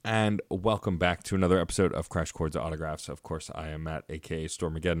And welcome back to another episode of Crash Chords Autographs. Of course, I am Matt, aka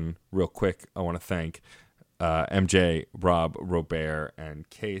Stormageddon. Real quick, I want to thank MJ, Rob, Robert, and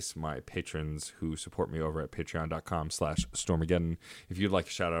Case, my patrons who support me over at patreon.com/Stormageddon. If you'd like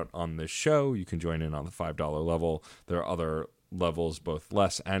a shout out on this show, you can join in on the $5 level. There are other levels, both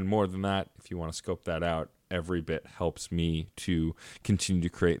less and more than that. If you want to scope that out, every bit helps me to continue to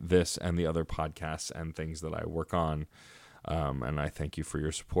create this and the other podcasts and things that I work on. And I thank you for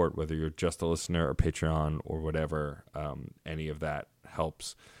your support, whether you're just a listener or Patreon or whatever. Any of that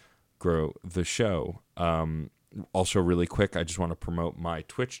helps grow the show. Also, really quick, I just want to promote my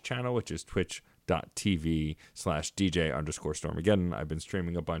Twitch channel, which is twitch.tv/DJ_Stormageddon. I've been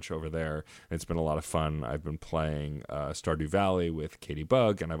streaming a bunch over there, and it's been a lot of fun. I've been playing Stardew Valley with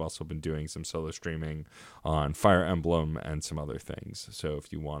Bedbug, and I've also been doing some solo streaming on Fire Emblem and some other things. So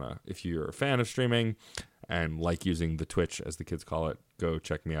if you're a fan of streaming and like using the Twitch, as the kids call it, go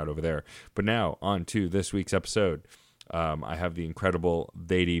check me out over there. But now, on to this week's episode. I have the incredible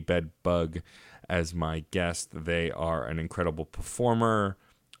Theydy Bedbug as my guest. They are an incredible performer,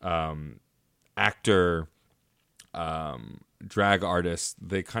 actor, drag artist.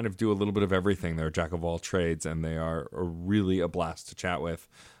 They kind of do a little bit of everything. They're a jack of all trades, and they are really a blast to chat with.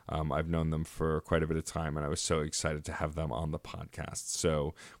 I've known them for quite a bit of time, and I was so excited to have them on the podcast.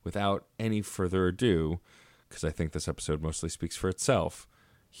 So without any further ado, because I think this episode mostly speaks for itself,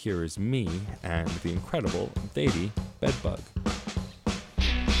 here is me and the incredible Theydy Bedbug.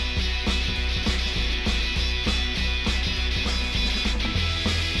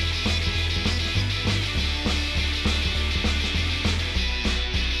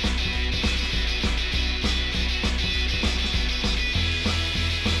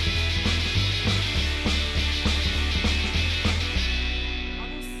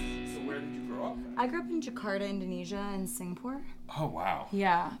 I grew up in Jakarta, Indonesia, and Singapore. Oh, wow.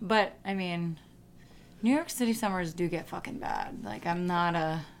 Yeah, but, I mean, New York City summers do get fucking bad. Like, I'm not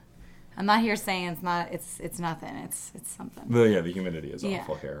here saying it's nothing. It's something. The humidity is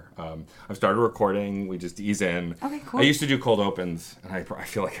awful here. I've started recording. We just ease in. Okay, cool. I used to do cold opens, and I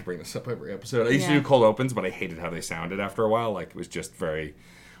feel like I bring this up every episode. I used to do cold opens, but I hated how they sounded after a while. Like, it was just very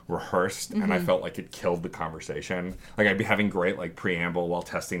rehearsed, and I felt like it killed the conversation. Like, I'd be having great like preamble while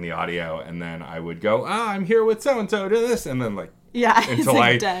testing the audio, and then I would go, I'm here with so and so, do this, and then like until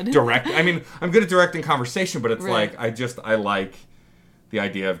like dead. Direct. I mean, I'm good at directing conversation, but it's right. like I like the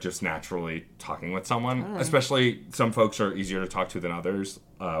idea of just naturally talking with someone. Totally. Especially some folks are easier to talk to than others,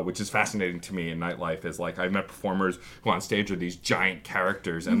 which is fascinating to me in nightlife. Is like I've met performers who on stage are these giant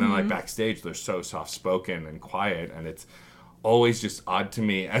characters, and then like backstage they're so soft spoken and quiet, and it's always just odd to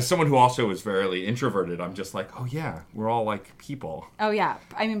me. As someone who also is very introverted, I'm just like, oh yeah, we're all like people. Oh yeah,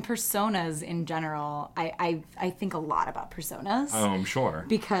 I mean personas in general. I think a lot about personas. Oh, I'm sure.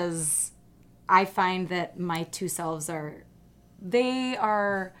 Because I find that my two selves are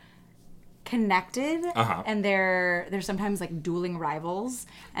connected, and they're sometimes like dueling rivals,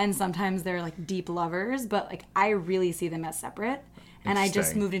 and sometimes they're like deep lovers. But like I really see them as separate. And I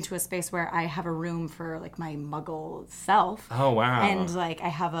just moved into a space where I have a room for, like, my muggle self. Oh, wow. And, like, I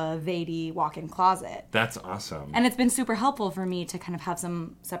have a Theydy walk-in closet. That's awesome. And it's been super helpful for me to kind of have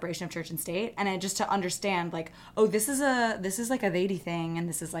some separation of church and state. And just to understand, like, oh, this is like, a Theydy thing, and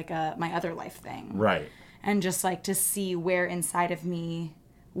this is, like, my other life thing. Right. And just, like, to see where inside of me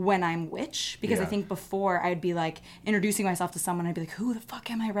when I'm which, because I think before I'd be like introducing myself to someone, I'd be like, who the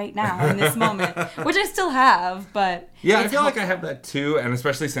fuck am I right now in this moment, which I still have, but yeah, I feel like I have that too, and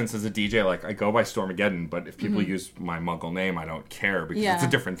especially since as a DJ, like I go by Stormageddon, but if people use my muggle name, I don't care because it's a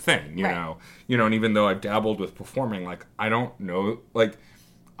different thing, you know, and even though I've dabbled with performing, like I don't know, like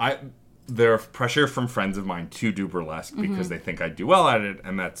there's pressure from friends of mine to do burlesque because they think I do well at it,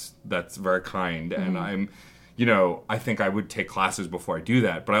 and that's very kind, and I'm. I think I would take classes before I do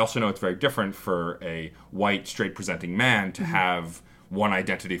that, but I also know it's very different for a white, straight-presenting man to have one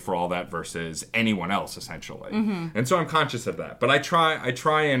identity for all that versus anyone else, essentially. And so I'm conscious of that. But I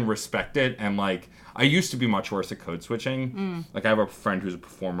try and respect it, and, like, I used to be much worse at code switching. Like, I have a friend who's a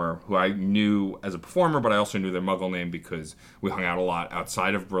performer who I knew as a performer, but I also knew their muggle name because we hung out a lot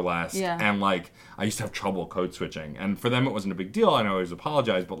outside of burlesque. Yeah. And, like, I used to have trouble code switching. And for them, it wasn't a big deal, and I always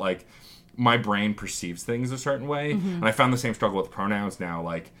apologize, but, like, my brain perceives things a certain way. And I found the same struggle with pronouns now.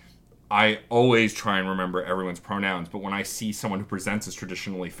 Like, I always try and remember everyone's pronouns, but when I see someone who presents as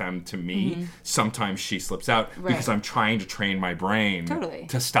traditionally femme to me, sometimes she slips out because I'm trying to train my brain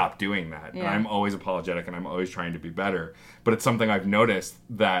to stop doing that. Yeah. And I'm always apologetic, and I'm always trying to be better. But it's something I've noticed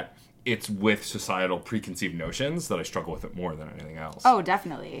that it's with societal preconceived notions that I struggle with it more than anything else. Oh,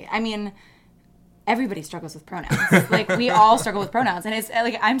 definitely. I mean, everybody struggles with pronouns. Like, we all struggle with pronouns. And it's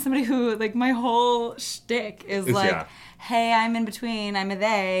like, I'm somebody who, like, my whole shtick is like, hey, I'm in between, I'm a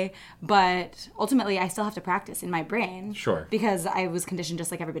they. But ultimately, I still have to practice in my brain. Sure. Because I was conditioned just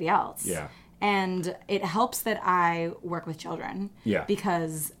like everybody else. Yeah. And it helps that I work with children. Yeah.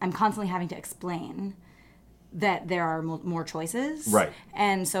 Because I'm constantly having to explain that there are more choices. Right.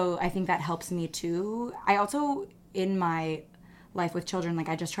 And so I think that helps me too. I also, in my life with children, like,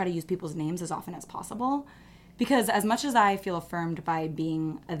 I just try to use people's names as often as possible, because as much as I feel affirmed by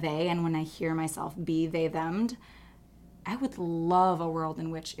being a they, and when I hear myself be they them'd, I would love a world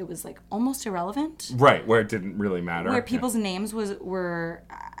in which it was like almost irrelevant, right, where it didn't really matter, where people's names were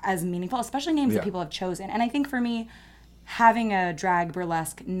as meaningful, especially names that people have chosen. And I think for me, having a drag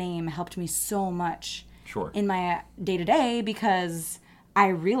burlesque name helped me so much in my day-to-day, because I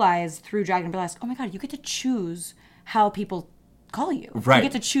realized through drag and burlesque, oh my god, you get to choose how people call you. Right. You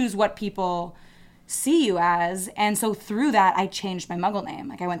get to choose what people see you as. And so through that, I changed my Muggle name.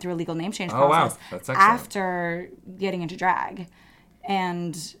 Like, I went through a legal name change process after getting into drag.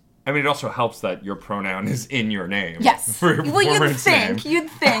 And I mean, it also helps that your pronoun is in your name. Yes. Well, you'd think.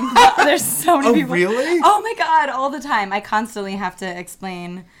 But there's so many people. Really? Oh my god, all the time. I constantly have to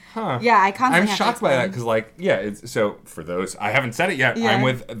explain. Huh. Yeah, I constantly I'm shocked by that, because, like, so for those, I haven't said it yet, I'm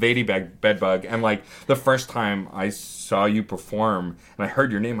with Theydy Bedbug, and, like, the first time I saw you perform and I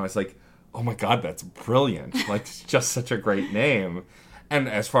heard your name, I was like, oh my god, that's brilliant. Like, it's just such a great name. And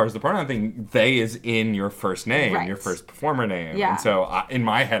as far as the pronoun thing, they is in your first name, your first performer name. Yeah. And so in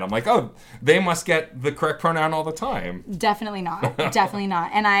my head, I'm like, oh, they must get the correct pronoun all the time. Definitely not. Definitely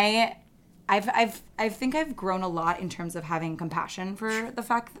not. And I think I've grown a lot in terms of having compassion for the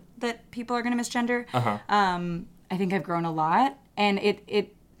fact that people are going to misgender. Uh-huh. I think I've grown a lot, and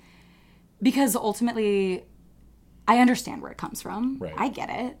it because ultimately I understand where it comes from. Right. I get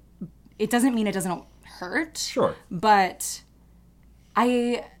it. It doesn't mean it doesn't hurt. Sure. But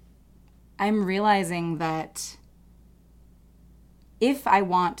I'm realizing that if I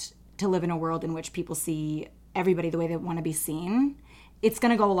want to live in a world in which people see everybody the way they want to be seen, it's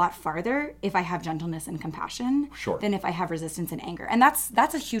going to go a lot farther if I have gentleness and compassion than if I have resistance and anger. And that's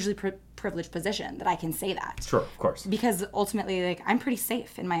a hugely privileged position that I can say that. Sure, of course. Because ultimately, like, I'm pretty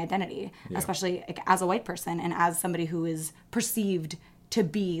safe in my identity, especially, like, as a white person and as somebody who is perceived to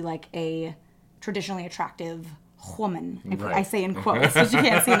be like a traditionally attractive woman. I say in quotes, which you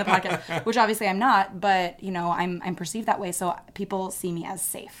can't see in the podcast, which obviously I'm not, but, you know, I'm perceived that way, so people see me as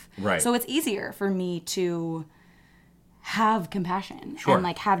safe. Right. So it's easier for me to have compassion and,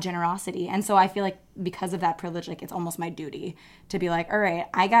 like, have generosity. And so I feel like because of that privilege, like, it's almost my duty to be like, all right,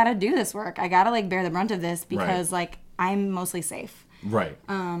 I gotta do this work. I gotta, like, bear the brunt of this because like, I'm mostly safe. Right.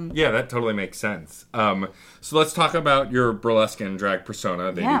 Yeah, that totally makes sense. So let's talk about your burlesque and drag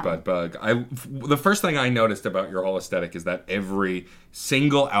persona, Theydy Bedbug. The first thing I noticed about your whole aesthetic is that every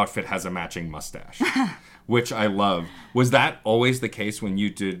single outfit has a matching mustache, which I love. Was that always the case when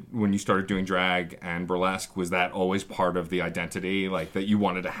you started doing drag and burlesque? Was that always part of the identity, like that you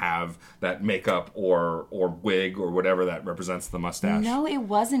wanted to have that makeup or wig or whatever that represents the mustache? No, it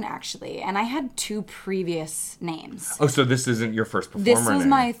wasn't actually. And I had 2 previous names. Oh, so this isn't your first performer This was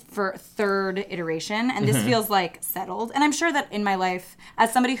my third iteration, and this feels like settled. And I'm sure that in my life,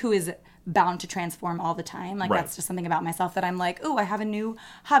 as somebody who is bound to transform all the time, like that's just something about myself that I'm like, oh, I have a new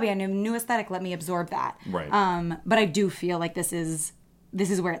hobby, a new aesthetic, let me absorb that. Right. But I do feel like this is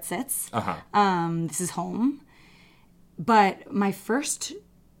where it sits. This is home. But my first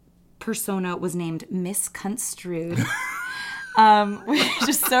persona was named Misconstrued. Which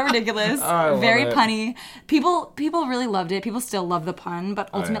is so ridiculous. Very punny. People really loved it. People still love the pun, but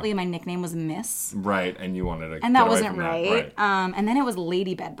ultimately my nickname was Miss. Right, and you wanted to and that wasn't right. And then it was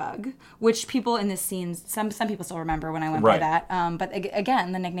Lady Bedbug, which people in this scene, some people still remember when I went by that. But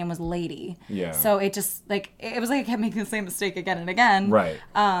again, the nickname was Lady. Yeah. So it just, like, it was like I kept making the same mistake again and again. Right.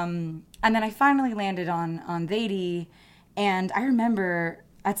 And then I finally landed on Theydy, and I remember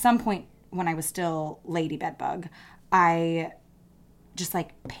at some point when I was still Lady Bedbug, I just,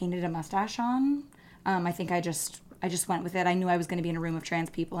 like, painted a mustache on. I think I just went with it. I knew I was going to be in a room of trans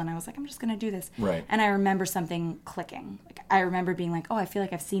people, and I was like, I'm just going to do this. Right. And I remember something clicking. Like, I remember being like, oh, I feel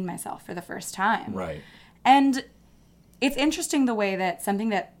like I've seen myself for the first time. Right. And it's interesting the way that something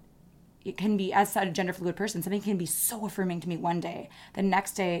that it can be, as a gender fluid person, something can be so affirming to me one day, the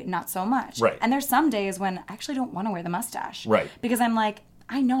next day not so much. Right. And there's some days when I actually don't want to wear the mustache. Right. Because I'm like,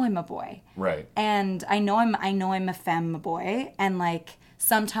 I know I'm a boy. Right. And I know I'm a femme boy, and, like,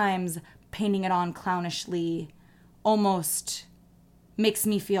 sometimes painting it on clownishly almost makes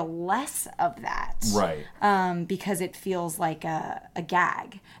me feel less of that. Right. Because it feels like a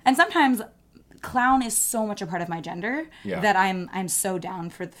gag. And sometimes clown is so much a part of my gender that I'm so down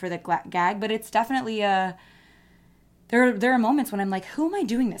for the gag. But it's definitely there are moments when I'm like, who am I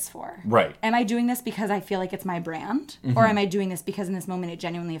doing this for? Right. Am I doing this because I feel like it's my brand? Or am I doing this because in this moment it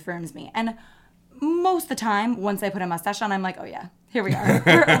genuinely affirms me? And most of the time, once I put a mustache on, I'm like, oh yeah, here we are.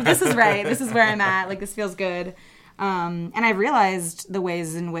 This is right. This is where I'm at. Like, this feels good. And I've realized the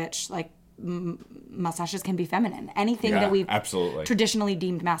ways in which, like, mustaches can be feminine. Anything that we've traditionally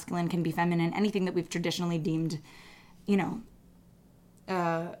deemed masculine can be feminine. Anything that we've traditionally deemed, feminine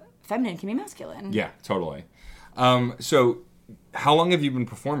can be masculine. Yeah, totally. So how long have you been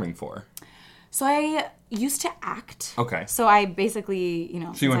performing for? So I used to act. Okay. So I basically,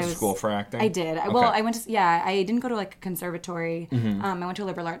 So you went to school for acting? I did. Okay. Well, I went to, I didn't go to like a conservatory. I went to a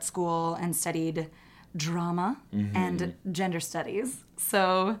liberal arts school and studied drama and gender studies.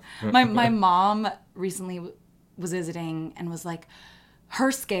 So my mom recently was visiting and was like,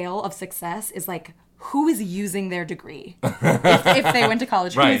 her scale of success is like, who is using their degree? if they went to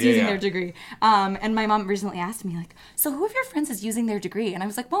college, who is using their degree? And my mom recently asked me, like, so who of your friends is using their degree? And I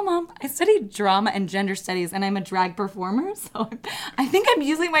was like, well, Mom, I studied drama and gender studies, and I'm a drag performer, so I think I'm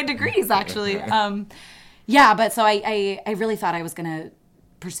using my degrees, actually. But so I really thought I was going to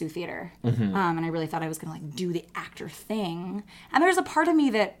pursue theater, and I really thought I was going to, like, do the actor thing. And there's a part of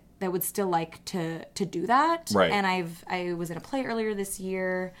me that would still like to do that. Right. And I was in a play earlier this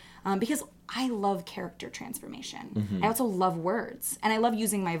year because I love character transformation. I also love words, and I love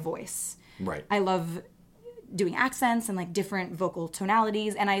using my voice. Right. I love doing accents and like different vocal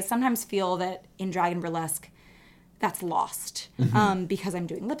tonalities, and I sometimes feel that in drag and burlesque, that's lost because I'm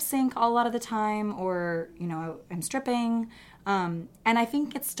doing lip sync a lot of the time, or I'm stripping, and I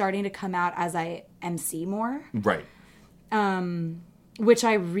think it's starting to come out as I MC more. Right. Which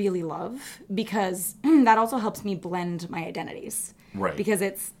I really love because that also helps me blend my identities. Right. Because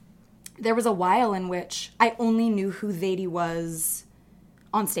there was a while in which I only knew who Theydy was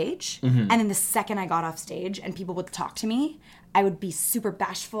on stage. And then the second I got off stage and people would talk to me, I would be super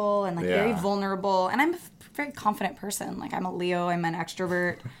bashful and like very vulnerable. And I'm a very confident person. Like, I'm a Leo, I'm an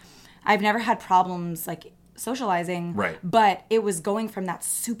extrovert. I've never had problems like socializing. Right. But it was going from that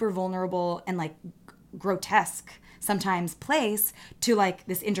super vulnerable and like grotesque sometimes place to like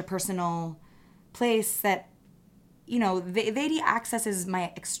this interpersonal place that Theydy accesses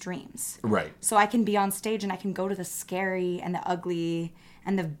my extremes. Right. So I can be on stage and I can go to the scary and the ugly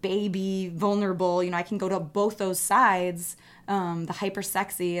and the baby vulnerable. I can go to both those sides, the hyper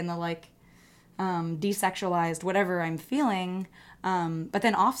sexy and the like desexualized, whatever I'm feeling. But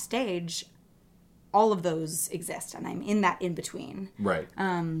then off stage, all of those exist and I'm in that in between. Right.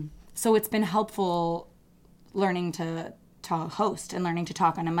 So it's been helpful learning to host and learning to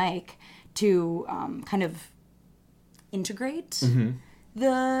talk on a mic to kind of integrate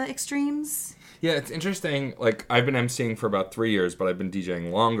the extremes. Yeah, it's interesting. Like, I've been emceeing for about 3 years, but I've been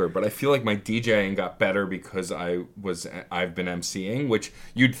DJing longer. But I feel like my DJing got better because I've been emceeing, which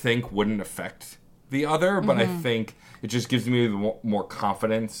you'd think wouldn't affect the other. But I think it just gives me more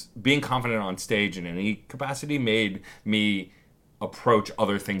confidence. Being confident on stage in any capacity made me approach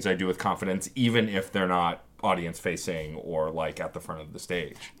other things I do with confidence, even if they're not audience facing or like at the front of the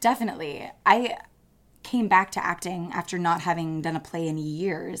stage. Definitely. I came back to acting after not having done a play in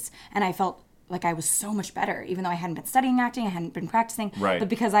years, and I felt like I was so much better, even though I hadn't been studying acting, I hadn't been practicing. Right. But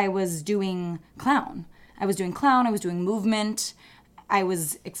because I was doing clown. I was doing movement. I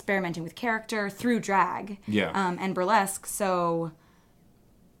was experimenting with character through drag and burlesque. So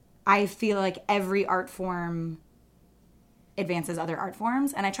I feel like every art form advances other art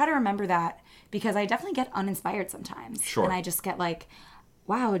forms, and I try to remember that because I definitely get uninspired sometimes. Sure. And I just get like,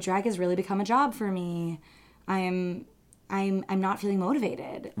 wow, drag has really become a job for me. I'm not feeling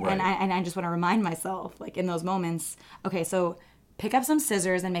motivated. Right. And I just want to remind myself, like, in those moments, okay, so pick up some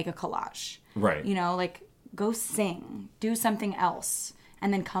scissors and make a collage. Right. Like, go sing, do something else,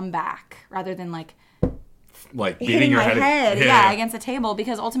 and then come back rather than like beating your head against a table,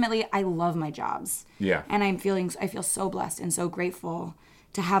 because ultimately I love my jobs. Yeah. And I feel so blessed and so grateful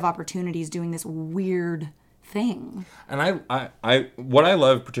to have opportunities doing this weird thing. And I what I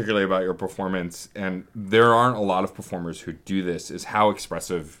love particularly about your performance, and there aren't a lot of performers who do this, is how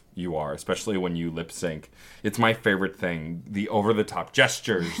expressive you are, especially when you lip sync. It's my favorite thing. The over the top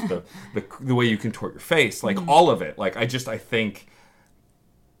gestures, the way you contort your face, like all of it. Like I think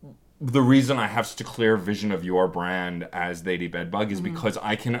the reason I have such a clear vision of your brand as Theydy Bedbug is because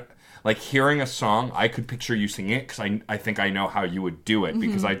like hearing a song, I could picture you singing it because I think I know how you would do it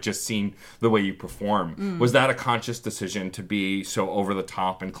because I'd just seen the way you perform. Was that a conscious decision to be so over the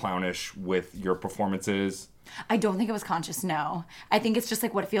top and clownish with your performances? I don't think it was conscious, no. I think it's just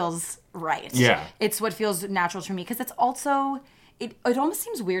like what feels right. Yeah. It's what feels natural to me because it's also... It almost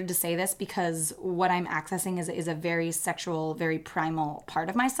seems weird to say this because what I'm accessing is a very sexual, very primal part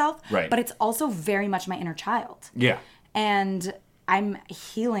of myself. Right. But it's also very much my inner child. Yeah. And I'm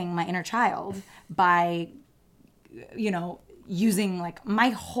healing my inner child by, using like my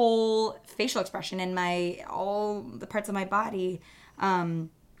whole facial expression and all the parts of my body. I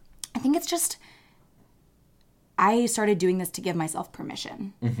think it's just... I started doing this to give myself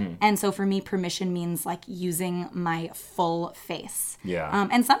permission. And so for me, permission means like using my full face. Yeah.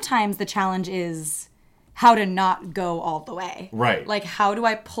 And sometimes the challenge is how to not go all the way. Right. Like how do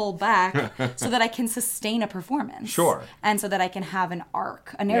I pull back so that I can sustain a performance? Sure. And so that I can have an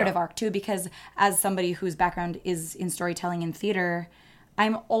arc, a narrative arc too, because as somebody whose background is in storytelling and theater,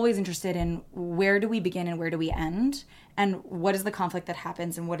 I'm always interested in where do we begin and where do we end? And what is the conflict that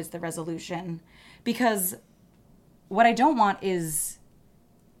happens and what is the resolution? Because what I don't want is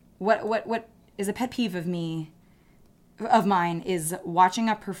what is a pet peeve of mine is watching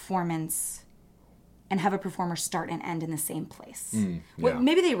a performance and have a performer start and end in the same place.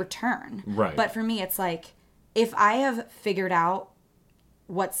 Maybe they return. Right. But for me, it's like if I have figured out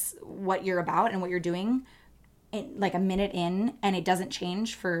what you're about and what you're doing, like a minute in, and it doesn't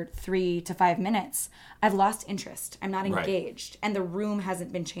change for 3 to 5 minutes, I've lost interest. I'm not engaged, and the room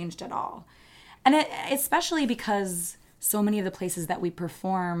hasn't been changed at all. And especially because so many of the places that we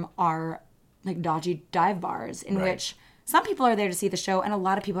perform are like dodgy dive bars in which some people are there to see the show and a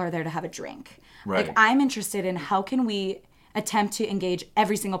lot of people are there to have a drink. Right. Like I'm interested in how can we attempt to engage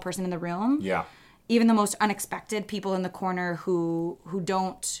every single person in the room. Yeah. Even the most unexpected people in the corner who in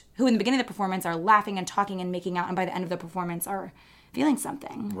the beginning of the performance are laughing and talking and making out, and by the end of the performance are feeling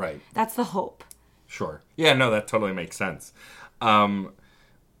something. Right. That's the hope. Sure. Yeah, no, that totally makes sense.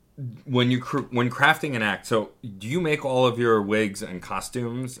 When crafting an act, so do you make all of your wigs and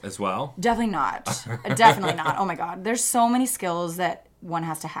costumes as well? Definitely not. Definitely not. Oh my God. There's so many skills that one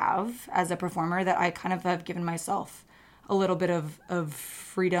has to have as a performer that I kind of have given myself a little bit of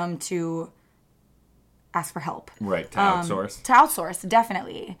freedom to ask for help. Right, to outsource. To outsource,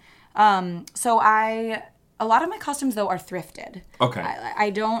 definitely. A lot of my costumes, though, are thrifted. Okay.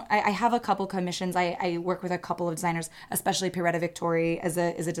 I have a couple commissions. I work with a couple of designers, especially Piretta Victori as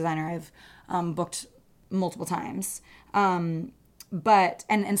a designer I've booked multiple times. But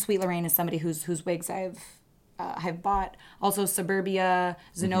Sweet Lorraine is somebody whose wigs I've bought. Also Suburbia,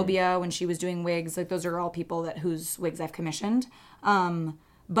 Zenobia, when she was doing wigs. Like those are all people whose wigs I've commissioned.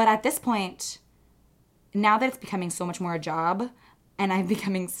 But at this point, now that it's becoming so much more a job, and I'm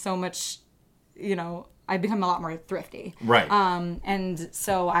becoming so much, I've become a lot more thrifty. Right. And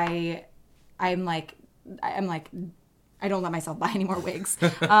so I'm like, I don't let myself buy any more wigs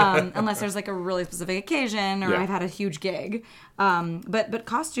unless there's like a really specific occasion or I've had a huge gig. But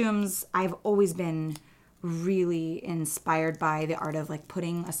costumes, I've always been really inspired by the art of like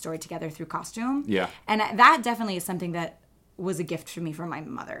putting a story together through costume. Yeah. And that definitely is something that was a gift for me from my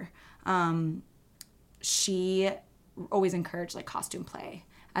mother. She always encouraged like costume play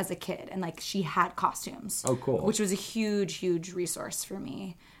as a kid, and like she had costumes. Oh, cool. Which was a huge resource for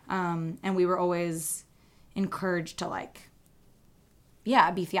me. And we were always encouraged to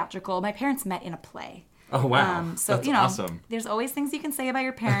be theatrical. My parents met in a play. Oh wow. So that's awesome. There's always things you can say about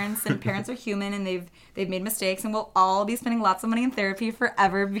your parents, and parents are human and they've made mistakes, and we'll all be spending lots of money in therapy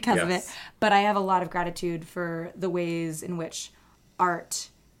forever because of it. But I have a lot of gratitude for the ways in which art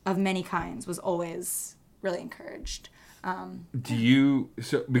of many kinds was always really encouraged.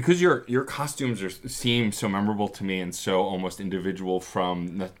 Because your costumes seem so memorable to me and so almost individual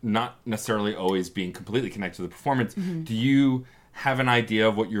from not necessarily always being completely connected to the performance, do you have an idea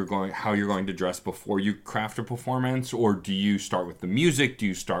of how you're going to dress before you craft a performance, or do you start with the music? Do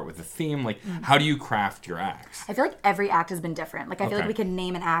you start with the theme? Like, how do you craft your acts? I feel like every act has been different. Like, I feel like we can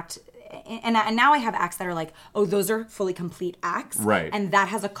name an act, and now I have acts that are like, oh, those are fully complete acts, right? And that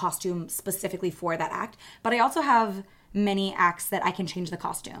has a costume specifically for that act. But I also have many acts that I can change the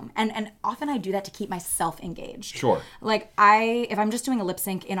costume. And often I do that to keep myself engaged. Sure. Like if I'm just doing a lip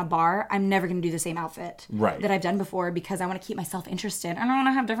sync in a bar, I'm never going to do the same outfit that I've done before because I want to keep myself interested. I don't want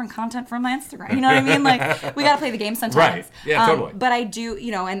to have different content from my Instagram. You know what I mean? Like we got to play the game sometimes. Right. Yeah, totally. But I do,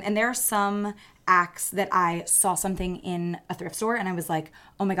 and there are some acts that I saw something in a thrift store and I was like,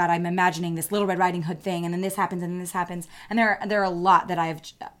 oh my God, I'm imagining this Little Red Riding Hood thing, and then this happens and then this happens. And there are a lot that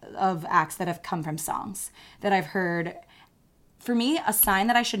of acts that have come from songs that I've heard for me, a sign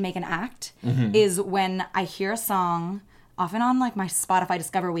that I should make an act is when I hear a song, often on like my Spotify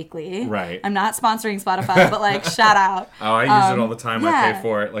Discover Weekly. Right. I'm not sponsoring Spotify, but like shout out. Oh, I use it all the time. Yeah. I pay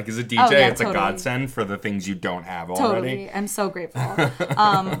for it. Like as a DJ, it's totally. A godsend for the things you don't have already. Totally. I'm so grateful.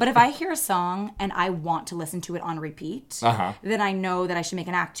 But if I hear a song and I want to listen to it on repeat, then I know that I should make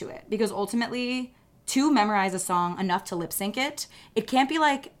an act to it. Because ultimately, to memorize a song enough to lip sync it, it can't be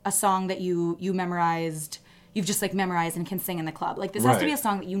like a song that you memorized. You've just like memorized and can sing in the club. Like this has to be a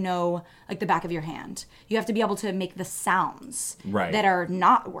song that you know like the back of your hand. You have to be able to make the sounds that are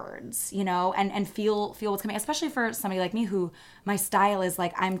not words, you know, and feel what's coming. Especially for somebody like me who my style is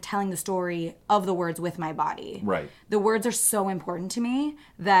like I'm telling the story of the words with my body. Right. The words are so important to me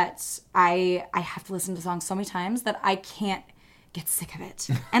that I have to listen to songs so many times that I can't get sick of it.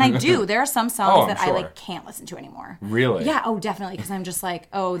 And I do. There are some songs that I like can't listen to anymore. Really? Yeah, definitely, because I'm just like,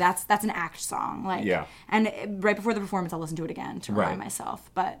 that's an act song. Like and right before the performance I'll listen to it again to remind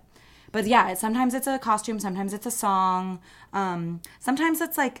myself. But yeah, sometimes it's a costume, sometimes it's a song. Sometimes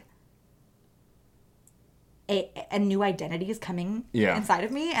it's like a new identity is coming inside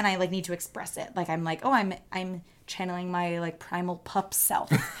of me and I like need to express it. Like I'm like, I'm channeling my like primal pup self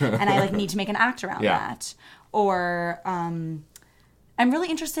and I like need to make an act around that. Or I'm really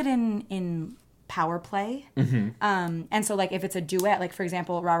interested in power play. And so like if it's a duet, like for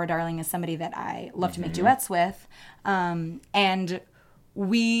example, Rara Darling is somebody that I love to make duets with. And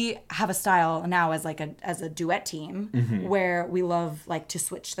we have a style now as a duet team where we love like to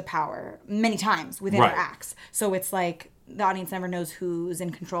switch the power many times within our acts. So it's like the audience never knows who's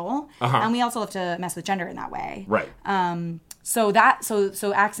in control. And we also love to mess with gender in that way. Right. So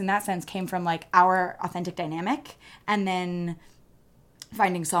acts in that sense came from like our authentic dynamic and then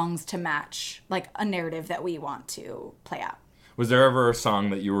finding songs to match like a narrative that we want to play out. Was there ever a song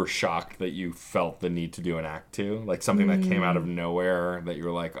that you were shocked that you felt the need to do an act to? Like something that came out of nowhere that you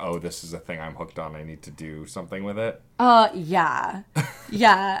were like, oh, this is a thing I'm hooked on. I need to do something with it? Yeah.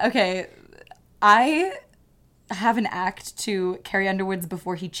 Yeah, okay. I have an act to Carrie Underwood's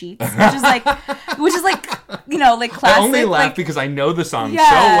Before He Cheats, which is like, you know, like classic. I only laugh like, because I know the song so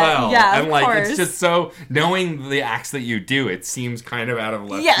well. Yeah, and like, course. It's just so, knowing the acts that you do, it seems kind of out of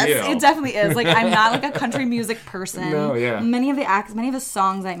left field. Yes, it definitely is. Like, I'm not like a country music person. No, yeah. Many of the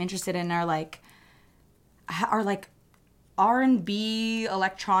songs I'm interested in are like R&B,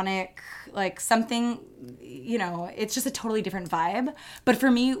 electronic, like something, you know, it's just a totally different vibe. But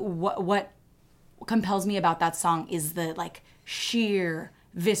for me, what compels me about that song is the like sheer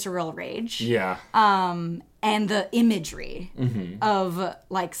visceral rage. Yeah. And the imagery of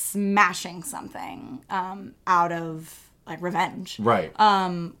like smashing something out of like revenge. Right.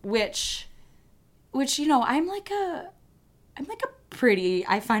 Which you know, I'm like a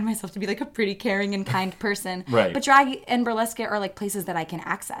I find myself to be like a pretty caring and kind person. Right. But drag and burlesque are like places that I can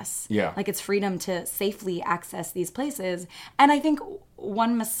access. Yeah. Like it's freedom to safely access these places. And I think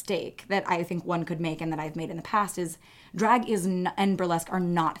one mistake that I think one could make and that I've made in the past is drag and burlesque are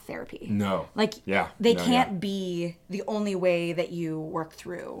not therapy. No. Like they can't be the only way that you work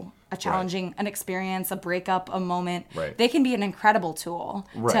through a challenging an experience, a breakup, a moment. Right. They can be an incredible tool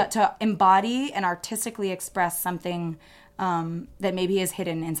to embody and artistically express something that maybe is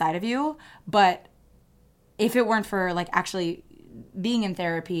hidden inside of you. But if it weren't for like actually being in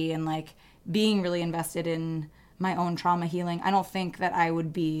therapy and like being really invested in my own trauma healing, I don't think that I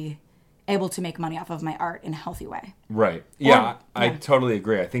would be able to make money off of my art in a healthy way. Right. Yeah, I totally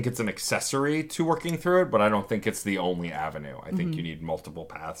agree. I think it's an accessory to working through it, but I don't think it's the only avenue. I think you need multiple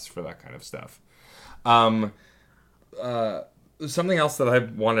paths for that kind of stuff. Something else that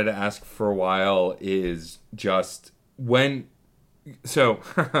I've wanted to ask for a while is just so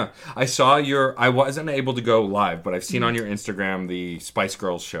I saw I wasn't able to go live, but I've seen on your Instagram the Spice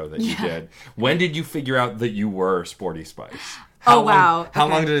Girls show that you did. When did you figure out that you were Sporty Spice? How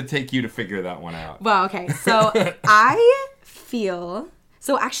long did it take you to figure that one out? Well, okay. So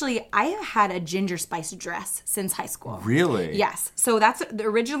actually I have had a Ginger Spice dress since high school. Really? Yes. So that's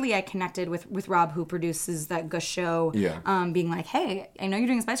originally I connected with Rob, who produces that Gush show. Yeah. Being like, hey, I know you're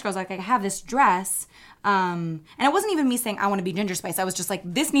doing Spice Girls. Like, I have this dress. And it wasn't even me saying I want to be Ginger Spice. I was just like,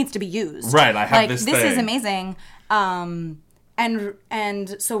 this needs to be used. Right. I have this thing. This is amazing. And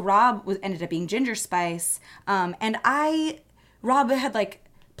so Rob ended up being Ginger Spice. And Rob had like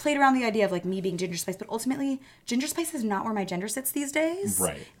played around the idea of like me being Ginger Spice, but ultimately Ginger Spice is not where my gender sits these days.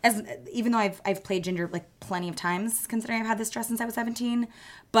 Right. Even though I've played Ginger like plenty of times, considering I've had this dress since I was 17,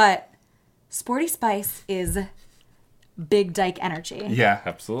 but Sporty Spice is big dyke energy. Yeah,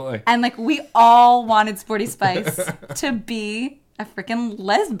 absolutely. And like we all wanted Sporty Spice to be a freaking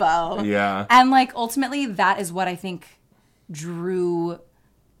lesbo. Yeah. And like ultimately that is what I think drew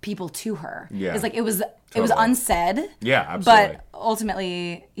people to her. Yeah. It's like it was unsaid. Yeah, absolutely. But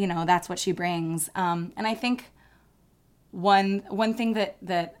ultimately, that's what she brings. And I think one thing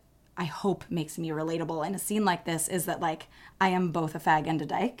that I hope makes me relatable in a scene like this is that, like, I am both a fag and a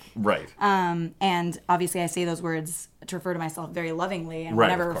dyke. Right. And obviously I say those words to refer to myself very lovingly and right,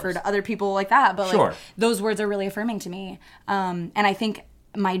 never refer to other people like that. But sure. like those words are really affirming to me. And I think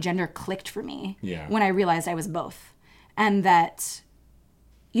my gender clicked for me when I realized I was both. And that,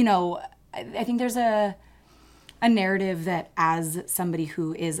 I think there's a narrative that as somebody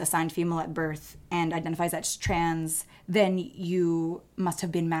who is assigned female at birth and identifies as trans, then you must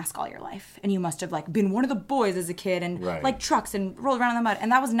have been masc all your life. And you must have, like, been one of the boys as a kid and, like, trucks and rolled around in the mud.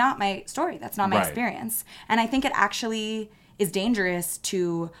 And that was not my story. That's not my experience. And I think it actually is dangerous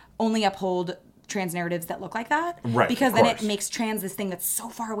to only uphold trans narratives that look like that. Right, because then it makes trans this thing that's so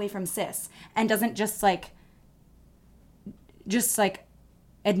far away from cis and doesn't just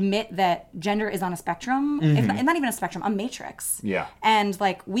admit that gender is on a spectrum, if not even a spectrum, a matrix. Yeah. And,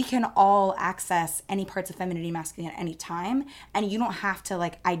 like, we can all access any parts of femininity, masculinity at any time, and you don't have to,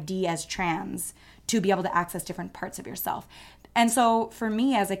 like, ID as trans to be able to access different parts of yourself. And so for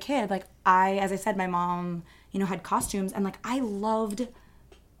me as a kid, like, as I said, my mom, had costumes, and, like, I loved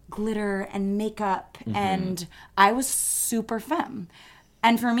glitter and makeup, and I was super femme.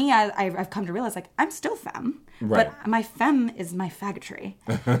 And for me, I've come to realize, like, I'm still femme, but my femme is my faggotry.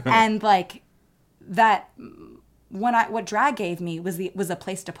 And, like, that, what drag gave me was a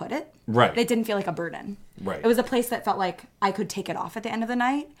place to put it. Right. It didn't feel like a burden. Right. It was a place that felt like I could take it off at the end of the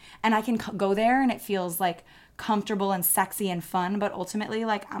night, and I can go there, and it feels, like, comfortable and sexy and fun, but ultimately,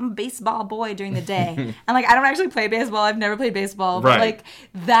 like, I'm a baseball boy during the day. And, like, I don't actually play baseball. I've never played baseball. But, like,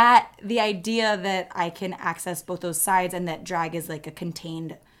 the idea that I can access both those sides and that drag is, like, a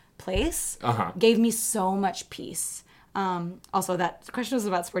contained place gave me so much peace. Also, that question was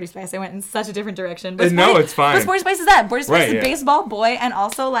about Sporty Spice. I went in such a different direction. But no, it's fine. But Sporty Spice is that. Sporty Spice is a baseball boy and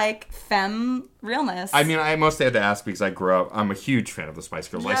also, like, femme realness. I mean, I mostly had to ask because I grew up. I'm a huge fan of the Spice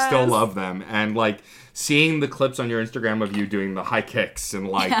Girls. Yes. I still love them. And, like, seeing the clips on your Instagram of you doing the high kicks and,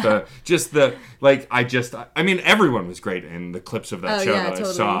 like, I mean, everyone was great in the clips of that show that I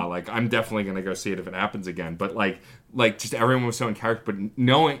saw. Like, I'm definitely going to go see it if it happens again. But, like, just everyone was so in character.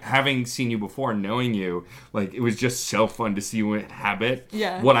 But having seen you before, knowing you, like, it was just so fun to see you inhabit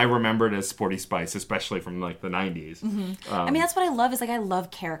what I remembered as Sporty Spice, especially from, like, the 90s. I mean, that's what I love, is, like, I love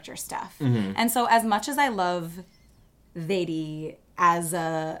character stuff. And so as much as I love Theydy as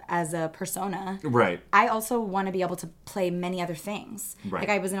a persona, I also want to be able to play many other things. Like,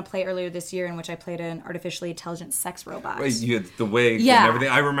 I was in a play earlier this year in which I played an artificially intelligent sex robot. You had the wig and everything.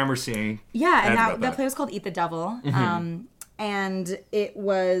 I remember seeing and that play was called Eat the Devil. And it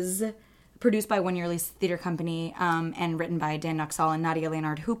was produced by One Year Lease Theater Company and written by Dan Nuxall and Nadia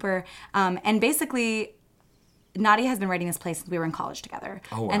Leonard Hooper. And basically, Nadia has been writing this play since we were in college together.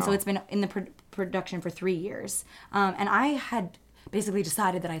 Oh, wow. And so it's been in the production for 3 years. And I had basically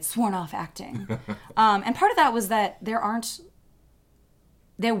decided that I'd sworn off acting. And part of that was that there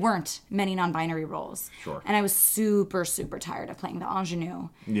weren't many non-binary roles. Sure. And I was super, super tired of playing the ingenue.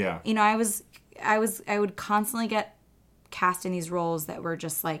 Yeah. I would constantly get cast in these roles that were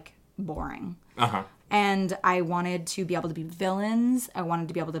just, like, boring. And I wanted to be able to be villains. I wanted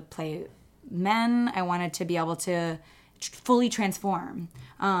to be able to play men. I wanted to be able to fully transform.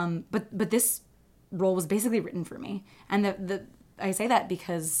 But this role was basically written for me. And I say that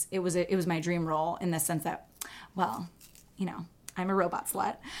because it was my dream role in the sense that, well, I'm a robot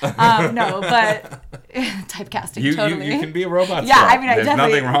slut. No, but typecasting, totally. You can be a robot slut. Yeah, I mean, There's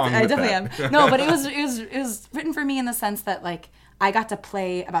nothing wrong with definitely am. No, but it was written for me in the sense that, like, I got to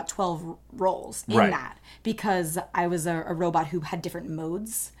play about 12 roles in that because I was a robot who had different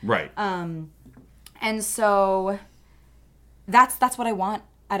modes. Right. And so that's what I want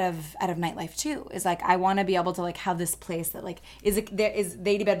out of nightlife too. Is, like, I want to be able to, like, have this place that, like,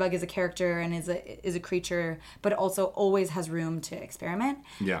 Theydy Bedbug is a character and is a creature, but also always has room to experiment.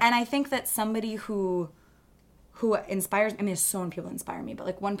 Yeah. And I think that somebody who inspires, I mean, there's so many people inspire me, but,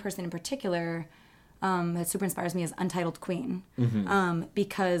 like, one person in particular that super inspires me is Untitled Queen.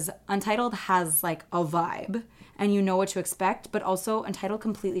 Because Untitled has, like, a vibe and you know what to expect, but also Untitled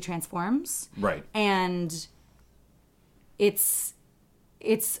completely transforms. Right. And it's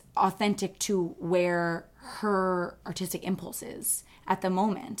authentic to where her artistic impulse is at the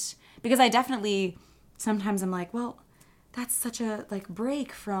moment. Because I definitely, sometimes I'm like, well, that's such a, like,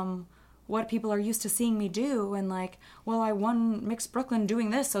 break from what people are used to seeing me do. And, like, well, I won Mix Brooklyn doing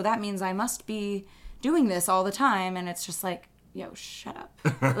this, so that means I must be doing this all the time. And it's just like, yo, shut up.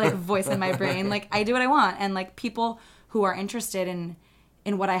 Like, voice in my brain. Like, I do what I want. And, like, people who are interested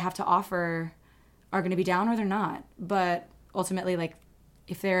in what I have to offer are going to be down or they're not. But ultimately, like,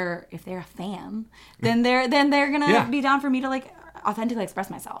 if they're a fan, then they're going to be down for me to, like, authentically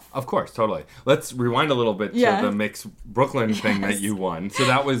express myself. Of course, totally. Let's rewind a little bit to the Mix Brooklyn thing that you won. So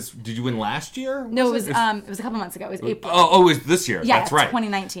that was, did you win last year? No, it was a couple months ago. It was April. Oh, it was this year. Yeah, that's right.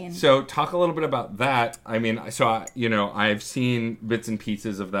 2019. So talk a little bit about that. I mean, so, you know, I've seen bits and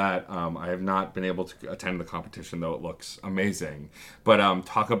pieces of that. I have not been able to attend the competition, though it looks amazing. But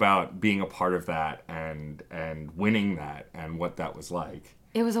talk about being a part of that and winning that and what that was like.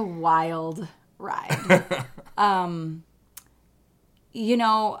 It was a wild ride. You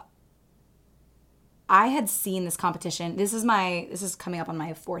know, I had seen this competition. This is coming up on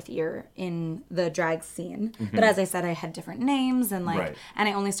my 4th year in the drag scene. Mm-hmm. But as I said, I had different names and and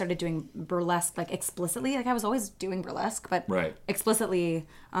I only started doing burlesque like explicitly. Like I was always doing burlesque, but explicitly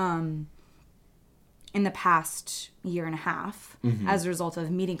in the past year and a half as a result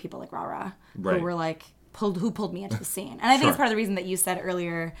of meeting people like Rara who were like pulled me into the scene. And I think it's part of the reason that you said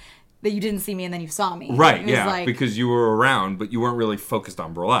earlier that you didn't see me and then you saw me. Right, yeah, because you were around, but you weren't really focused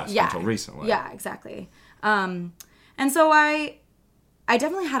on burlesque until recently. Yeah, exactly. And so I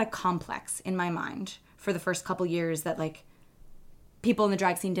definitely had a complex in my mind for the first couple years that, like, people in the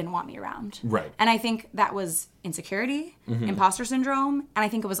drag scene didn't want me around. Right. And I think that was insecurity, imposter syndrome, and I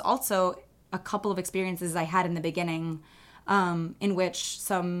think it was also a couple of experiences I had in the beginning in which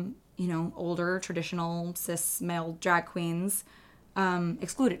some, you know, older, traditional, cis male drag queens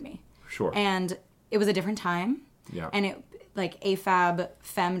excluded me. Sure. And it was a different time. Yeah. And it, like, AFAB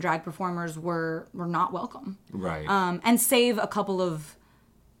femme drag performers were not welcome. Right. And save a couple of,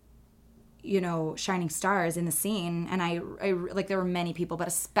 you know, shining stars in the scene. And I like, there were many people, but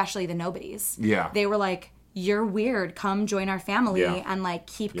especially the nobodies. Yeah. They were like, you're weird. Come join our family and, like,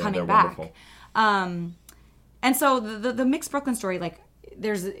 keep coming back. Wonderful. And so the Mixed Brooklyn story, like,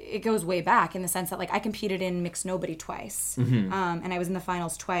 it goes way back in the sense that, like, I competed in Mixed Nobody twice, and I was in the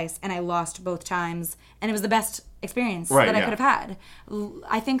finals twice, and I lost both times, and it was the best experience that I could have had.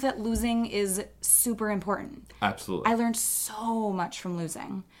 I think that losing is super important. Absolutely. I learned so much from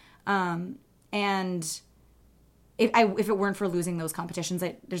losing, and if it weren't for losing those competitions,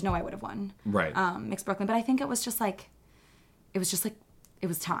 there's no way I would have won. Right. Mixed Brooklyn, but I think it was time.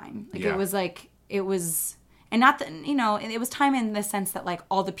 It was. And not that, you know, it was time in the sense that, like,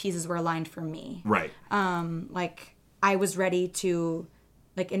 all the pieces were aligned for me. Right. Like, I was ready to,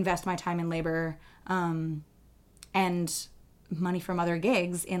 like, invest my time and labor and money from other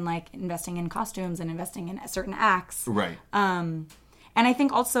gigs in, like, investing in costumes and investing in certain acts. Right. And I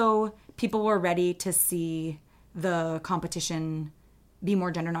think also people were ready to see the competition be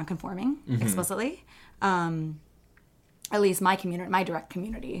more gender nonconforming explicitly. At least my community, my direct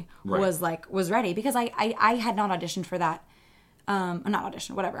community, was ready because I had not auditioned for that, not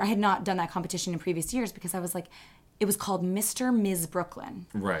auditioned, whatever. I had not done that competition in previous years because I was like, it was called Mr. Ms. Brooklyn.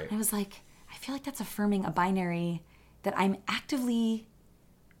 Right. And I was like, I feel like that's affirming a binary that I'm actively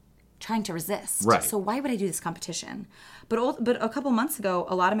trying to resist. Right. So why would I do this competition? But a couple months ago,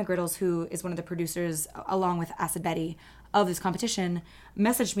 a lot of McGriddles, who is one of the producers, along with Acid Betty, of this competition,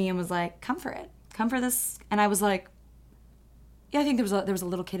 messaged me and was like, come for it. Come for this. And I was like, yeah, I think there was a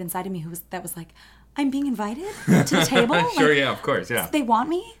little kid inside of me that was like, I'm being invited to the table. Sure, like, yeah, of course, yeah. They want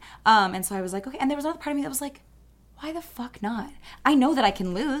me. And so I was like, okay. And there was another part of me that was like, why the fuck not? I know that I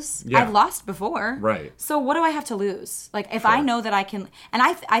can lose. Yeah. I've lost before. Right. So what do I have to lose? Like, if I know that I can, and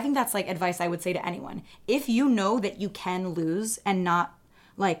I think that's, like, advice I would say to anyone. If you know that you can lose and not,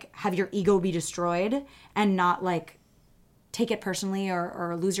 like, have your ego be destroyed and not, like, take it personally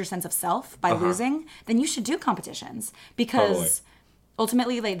or lose your sense of self by losing, then you should do competitions because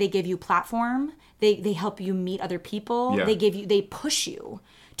ultimately, like, they give you platform. They help you meet other people. Yeah. They push you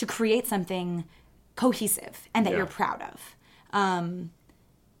to create something cohesive and that you're proud of. And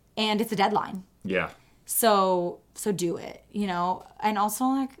it's a deadline. Yeah. So do it, you know, and also,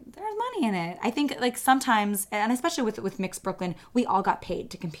 like, there's money in it. I think, like, sometimes, and especially with Mixed Brooklyn, we all got paid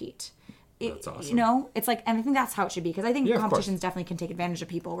to compete. That's awesome. You know, it's like, and I think that's how it should be because I think competitions definitely can take advantage of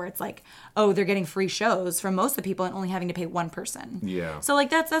people where it's like, oh, they're getting free shows from most of the people and only having to pay one person. Yeah. So, like,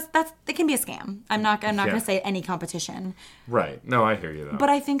 that's it can be a scam. I'm not going to say any competition. Right. No, I hear you though. But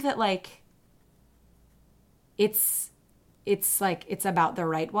I think that, like, it's like, it's about the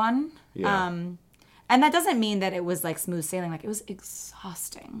right one. Yeah. And that doesn't mean that it was, like, smooth sailing. Like, it was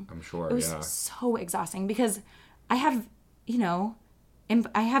exhausting. I'm sure. It was so exhausting because I have, you know,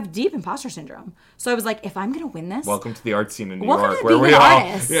 I have deep imposter syndrome. So I was like, if I'm going to win this... Welcome to the art scene in New York, where we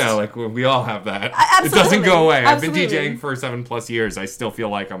all... Yeah, like, we all have that. Absolutely. It doesn't go away. Absolutely. I've been DJing for 7+ years. I still feel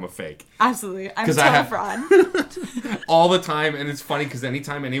like I'm a fake. Absolutely. I'm total fraud. All the time. And it's funny, because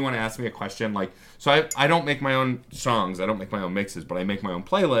anytime anyone asks me a question, like... So I don't make my own songs. I don't make my own mixes, but I make my own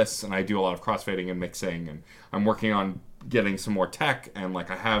playlists, and I do a lot of crossfading and mixing, and I'm working on getting some more tech, and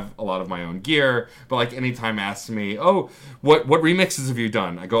like I have a lot of my own gear, but like anytime asks me, oh, what remixes have you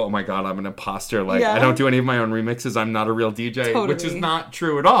done? I go, oh my god, I'm an imposter. Like I don't do any of my own remixes. I'm not a real DJ, which is not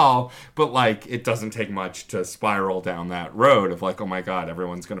true at all. But like it doesn't take much to spiral down that road of like, oh my god,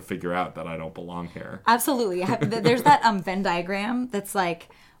 everyone's gonna figure out that I don't belong here. Absolutely. There's that Venn diagram that's like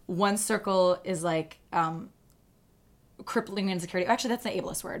one circle is like crippling insecurity. Actually, that's the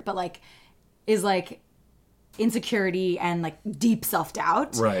ableist word, but like is like insecurity and like deep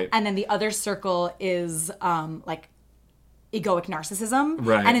self-doubt, right? And then the other circle is like egoic narcissism,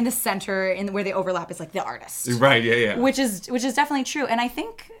 right? And in the center, where they overlap, is like the artist, right? Yeah. Which is definitely true. And I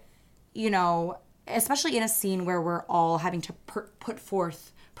think, you know, especially in a scene where we're all having to put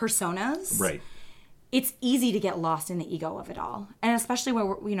forth personas, right? It's easy to get lost in the ego of it all, and especially where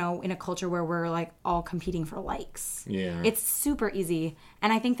we're, you know, in a culture where we're like all competing for likes. Yeah, it's super easy.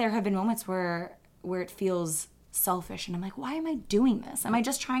 And I think there have been moments where it feels selfish, and I'm like, why am I doing this? Am I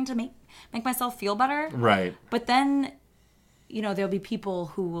just trying to make myself feel better? Right. But then, you know, there'll be people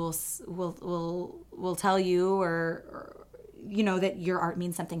who will tell you or you know, that your art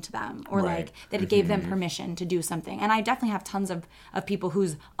means something to them, or right. like that it gave them permission to do something. And I definitely have tons of people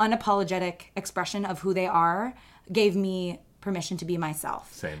whose unapologetic expression of who they are gave me permission to be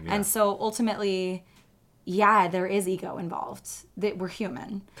myself. Same, yeah. And so ultimately, yeah, there is ego involved. That we're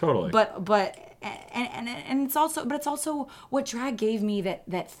human. Totally. But it's also what drag gave me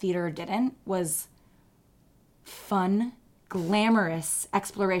that theater didn't, was fun, glamorous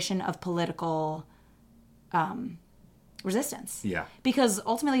exploration of political resistance. Yeah. Because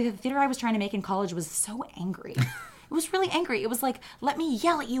ultimately the theater I was trying to make in college was so angry. It was really angry. It was like, let me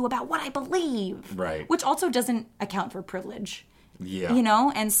yell at you about what I believe. Right. Which also doesn't account for privilege. Yeah. You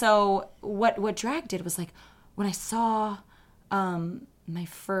know? And so what drag did was like, when I saw my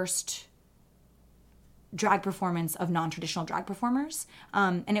first drag performance of non-traditional drag performers,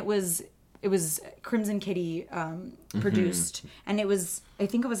 and it was Crimson Kitty produced, and I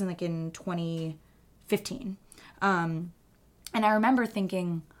think it was in 2015. And I remember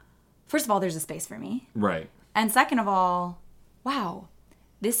thinking, first of all, there's a space for me. Right. And second of all, wow,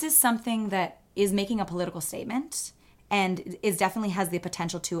 this is something that is making a political statement and definitely has the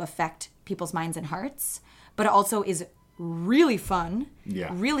potential to affect people's minds and hearts, but it also is really fun,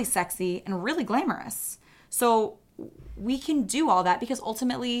 really sexy, and really glamorous. So we can do all that, because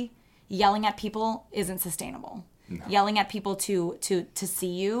ultimately yelling at people isn't sustainable. No. Yelling at people to see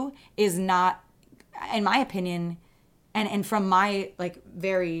you is not, in my opinion, and from my like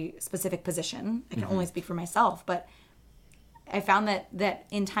very specific position, I can only speak for myself, but I found that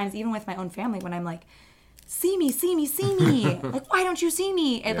in times, even with my own family, when I'm like, see me, like, why don't you see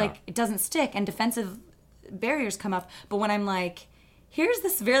me? It doesn't stick, and defensive barriers come up. But when I'm like, here's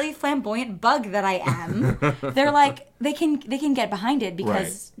this really flamboyant bug that I am, they're like, they can get behind it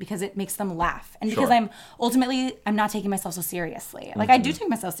because it makes them laugh, and because I'm not taking myself so seriously. Like I do take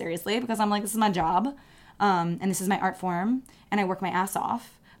myself seriously, because I'm like, this is my job, and this is my art form, and I work my ass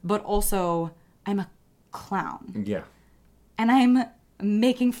off. But also, I'm a clown. Yeah. And I'm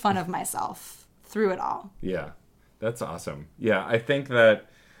making fun of myself through it all. Yeah, that's awesome. Yeah, I think that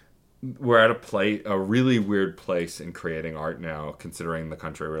we're at a really weird place in creating art now, considering the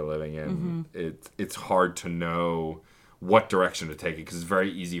country we're living in. It's hard to know what direction to take it, because it's very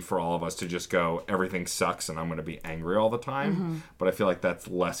easy for all of us to just go, everything sucks and I'm going to be angry all the time. But I feel like that's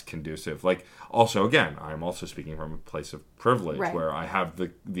less conducive. Like, also, again, I'm also speaking from a place of privilege, where I have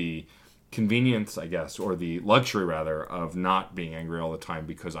the convenience, I guess, or the luxury rather, of not being angry all the time,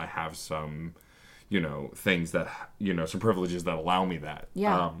 because I have some, you know, things that, you know, some privileges that allow me that.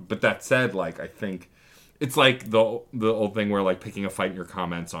 Yeah. But that said, like, I think it's like the old thing where, like, picking a fight in your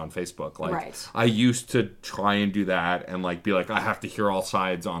comments on Facebook. Like, I used to try and do that and, like, be like, I have to hear all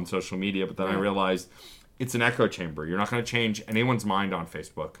sides on social media. But then I realized it's an echo chamber. You're not going to change anyone's mind on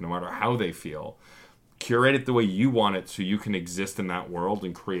Facebook, no matter how they feel. Curate it the way you want it, so you can exist in that world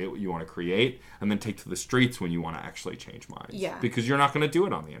and create what you want to create, and then take to the streets when you want to actually change minds. Yeah. Because you're not going to do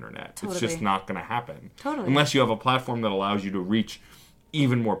it on the internet. Totally. It's just not going to happen. Totally. Unless you have a platform that allows you to reach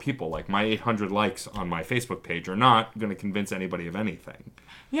even more people. Like, my 800 likes on my Facebook page are not going to convince anybody of anything.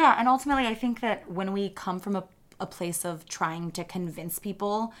 Yeah, and ultimately I think that when we come from a place of trying to convince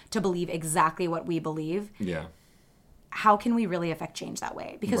people to believe exactly what we believe, how can we really affect change that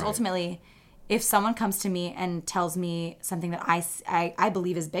way? Because ultimately, if someone comes to me and tells me something that I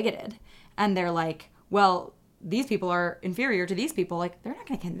believe is bigoted, and they're like, well, these people are inferior to these people, like, they're not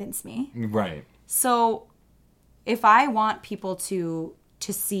going to convince me. Right. So if I want people to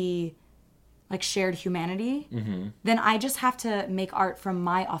see like shared humanity, then I just have to make art from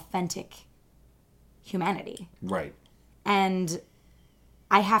my authentic humanity. Right. And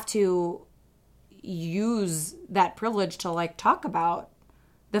I have to use that privilege to like talk about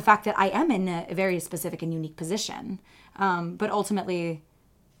the fact that I am in a very specific and unique position. But ultimately,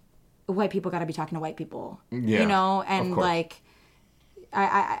 white people got to be talking to white people, you know? And like,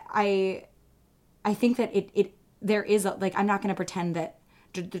 I think that there is like, I'm not going to pretend that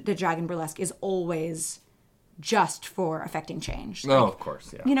the Dragon Burlesque is always just for affecting change. Oh, like, of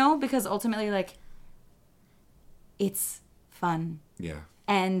course, yeah. You know, because ultimately, like, it's fun. Yeah.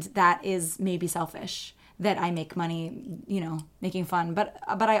 And that is maybe selfish that I make money, you know, making fun. But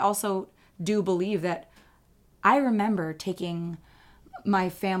I also do believe that I remember taking my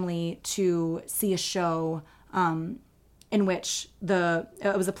family to see a show in which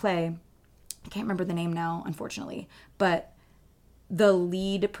it was a play. I can't remember the name now, unfortunately, but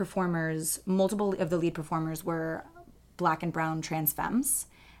multiple of the lead performers were Black and brown trans femmes.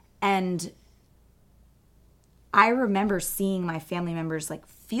 And I remember seeing my family members like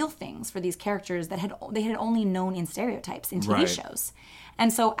feel things for these characters that they had only known in stereotypes in TV shows.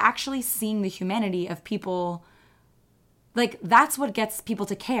 And so actually seeing the humanity of people, like, that's what gets people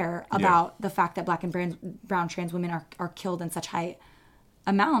to care about the fact that Black and brown trans women are killed in such high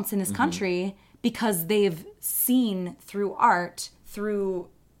amounts in this country, because they've seen through art, through,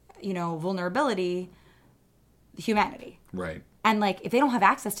 you know, vulnerability, humanity. Right. And like, if they don't have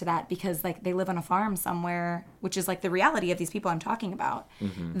access to that because like they live on a farm somewhere, which is like the reality of these people I'm talking about,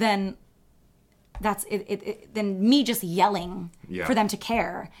 then that's it. Then me just yelling for them to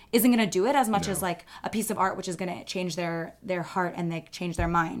care isn't going to do it as much as like a piece of art, which is going to change their heart and they change their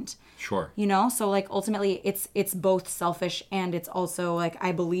mind. Sure. You know, so like ultimately it's both selfish and it's also like,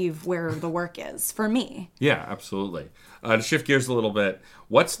 I believe where the work is for me. Yeah, absolutely. To shift gears a little bit,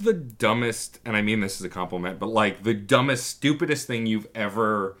 what's the dumbest, and I mean this as a compliment, but like the dumbest, stupidest thing you've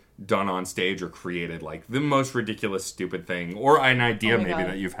ever done on stage or created? Like the most ridiculous, stupid thing, or an idea maybe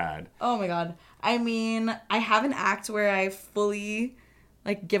that you've had? Oh my God. I mean, I have an act where I fully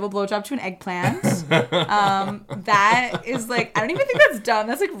like give a blowjob to an eggplant. That is like, I don't even think that's dumb.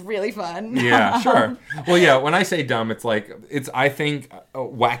 That's like really fun. Yeah, sure. Well, yeah, when I say dumb, it's like, I think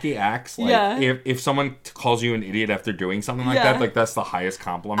wacky acts. Like if someone calls you an idiot after doing something like that, like that's the highest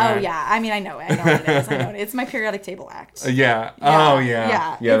compliment. Oh yeah. I mean, I know what it is. It's my periodic table act. Yeah. Oh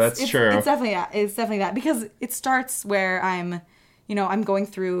yeah. Yeah, that's true. It's definitely that, because it starts where I'm going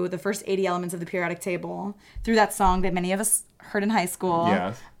through the first 80 elements of the periodic table through that song that many of us heard in high school.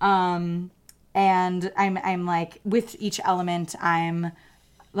 Yes. And I'm like, with each element, I'm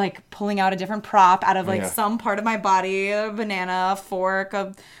like pulling out a different prop out of like some part of my body, a banana, a fork,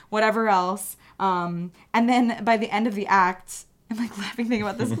 a whatever else. And then by the end of the act, I'm like laughing thinking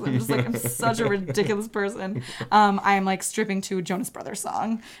about this because I'm just like, I'm such a ridiculous person. I'm like stripping to a Jonas Brothers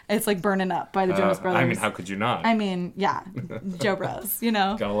song. It's like Burning Up by the Jonas Brothers. I mean, how could you not? I mean, yeah, Joe Bros, you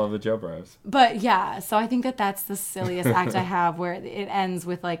know? Gotta love the Joe Bros. But yeah, so I think that's the silliest act I have, where it ends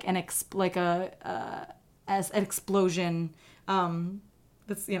with like an explosion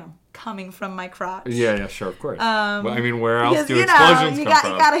that's, coming from my crotch. Yeah, sure, of course. Well, I mean, where else do explosions come from? You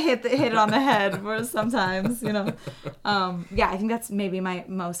gotta hit it on the head sometimes, Yeah, I think that's maybe my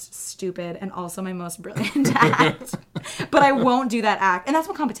most stupid and also my most brilliant act. But I won't do that act. And that's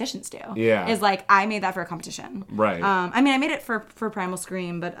what competitions do. Yeah. Is like, I made that for a competition. Right. I mean, I made it for Primal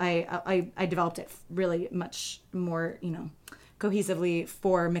Scream, but I developed it really much more, cohesively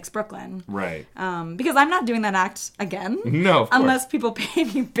for Mix Brooklyn. Right. Because I'm not doing that act again. No, of course. Unless people pay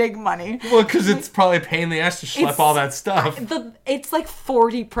me big money. Well, because it's probably a pain in the ass to schlep all that stuff. It's like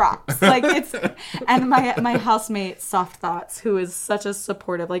 40 props. Like and my housemate Soft Thoughts, who is such a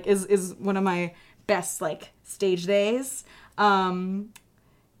supportive, like is one of my best like stage days.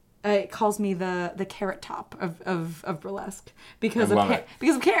 It calls me the Carrot Top of burlesque because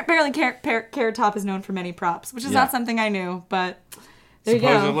apparently Carrot Top is known for many props, which is not something I knew, but there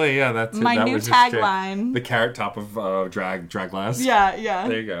supposedly, you go. Yeah, that's my new tagline. The Carrot Top of drag last. Yeah.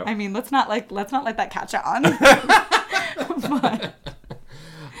 There you go. I mean, let's not let that catch on.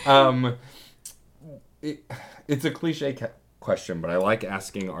 But. It's a cliche question, but I like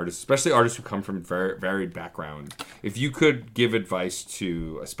asking artists, especially artists who come from very varied backgrounds, if you could give advice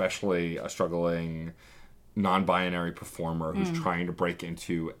to especially a struggling non-binary performer who's trying to break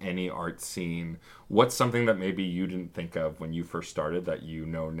into any art scene, what's something that maybe you didn't think of when you first started that you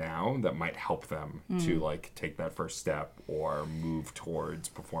know now that might help them to like take that first step or move towards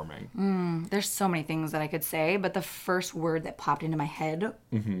performing? There's so many things that I could say, but the first word that popped into my head,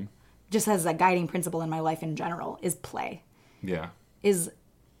 just as a guiding principle in my life in general, is play. Yeah. Is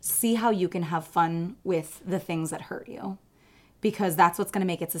see how you can have fun with the things that hurt you, because that's what's going to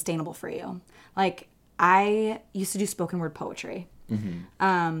make it sustainable for you. Like, I used to do spoken word poetry.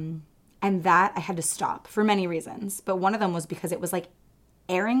 And that I had to stop for many reasons. But one of them was because it was like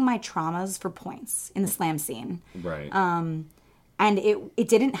airing my traumas for points in the slam scene. Right. And it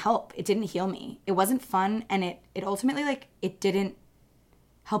didn't help. It didn't heal me. It wasn't fun. And it ultimately, like, it didn't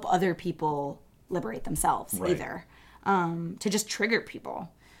help other people liberate themselves either. To just trigger people.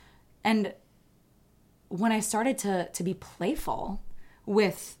 And when I started to be playful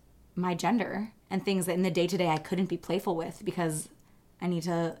with my gender and things that in the day-to-day I couldn't be playful with because I need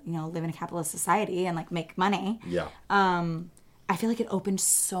to, live in a capitalist society and like make money. Yeah. I feel like it opened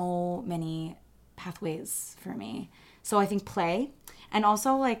so many pathways for me. So I think play, and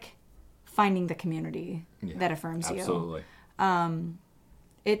also like finding the community that affirms you. Absolutely.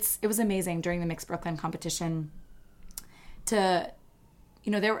 It was amazing during the Mix Brooklyn competition to,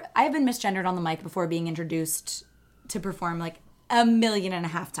 I have been misgendered on the mic before being introduced to perform like 1.5 million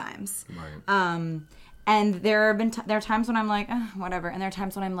times. Right. And there are times when I'm like, whatever. And there are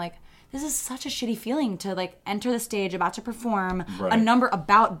times when I'm like, this is such a shitty feeling to like enter the stage about to perform a number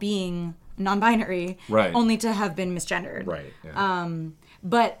about being non-binary, only to have been misgendered. Right. Yeah.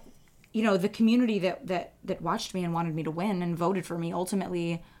 But the community that watched me and wanted me to win and voted for me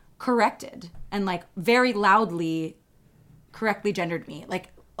ultimately corrected and like very loudly correctly gendered me, like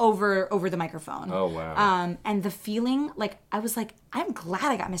over the microphone. Oh, wow. And the feeling, like, I was like, I'm glad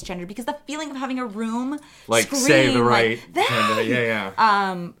I got misgendered, because the feeling of having a room like scream, say the right like, gender.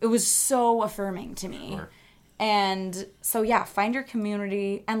 Yeah. It was so affirming to me. Sure. And so, yeah, find your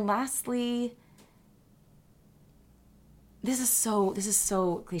community. And lastly, this is so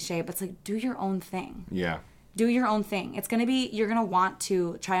cliche, but it's like, do your own thing. Yeah. Do your own thing. It's going to be, you're going to want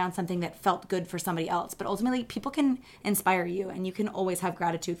to try on something that felt good for somebody else. But ultimately, people can inspire you and you can always have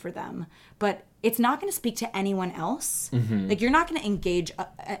gratitude for them. But it's not going to speak to anyone else. Mm-hmm. Like, you're not going to engage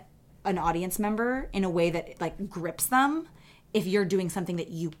an audience member in a way that, like, grips them if you're doing something that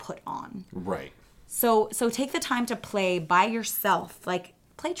you put on. Right. So take the time to play by yourself. Like,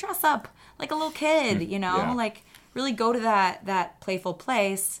 play dress up like a little kid, Yeah. Like, really go to that playful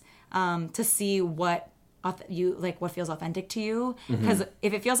place to see what what feels authentic to you, because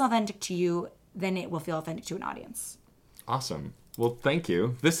if it feels authentic to you, then it will feel authentic to an audience. Awesome. Well, thank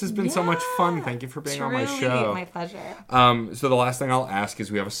you. This has been so much fun. Thank you for being on my show. My pleasure. So the last thing I'll ask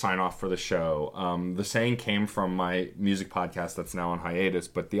is we have a sign off for the show. The saying came from my music podcast that's now on hiatus,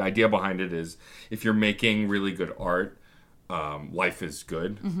 but the idea behind it is if you're making really good art, life is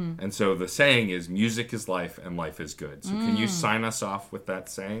good. And so the saying is music is life and life is good. So can you sign us off with that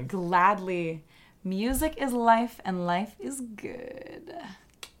saying? Gladly. Music is life and life is good.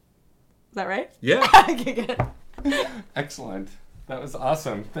 Is that right? Yeah. Okay, good. Excellent. That was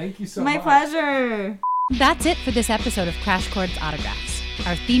awesome. Thank you so much. My pleasure. That's it for this episode of Crash Chords Autographs.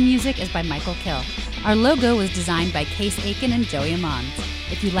 Our theme music is by Michael Kill. Our logo was designed by Case Aiken and Joey Amons.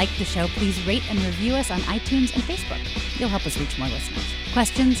 If you liked the show, please rate and review us on iTunes and Facebook. You'll help us reach more listeners.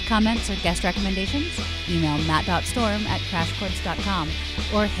 Questions, comments, or guest recommendations? Email matt.storm@crashchords.com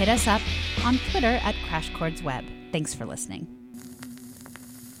or hit us up on Twitter @CrashChordsWeb. Thanks for listening.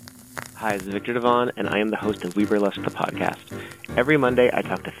 Hi, this is Victor Devon, and I am the host of We Burlesque, the podcast. Every Monday, I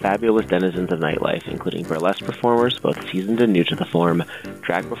talk to fabulous denizens of nightlife, including burlesque performers, both seasoned and new to the form,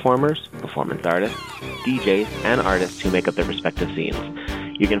 drag performers, performance artists, DJs, and artists who make up their respective scenes.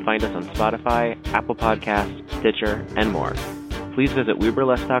 You can find us on Spotify, Apple Podcasts, Stitcher, and more. Please visit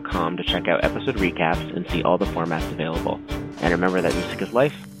WeBurlesque.com to check out episode recaps and see all the formats available. And remember that music is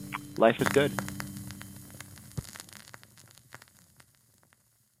life. Life is good.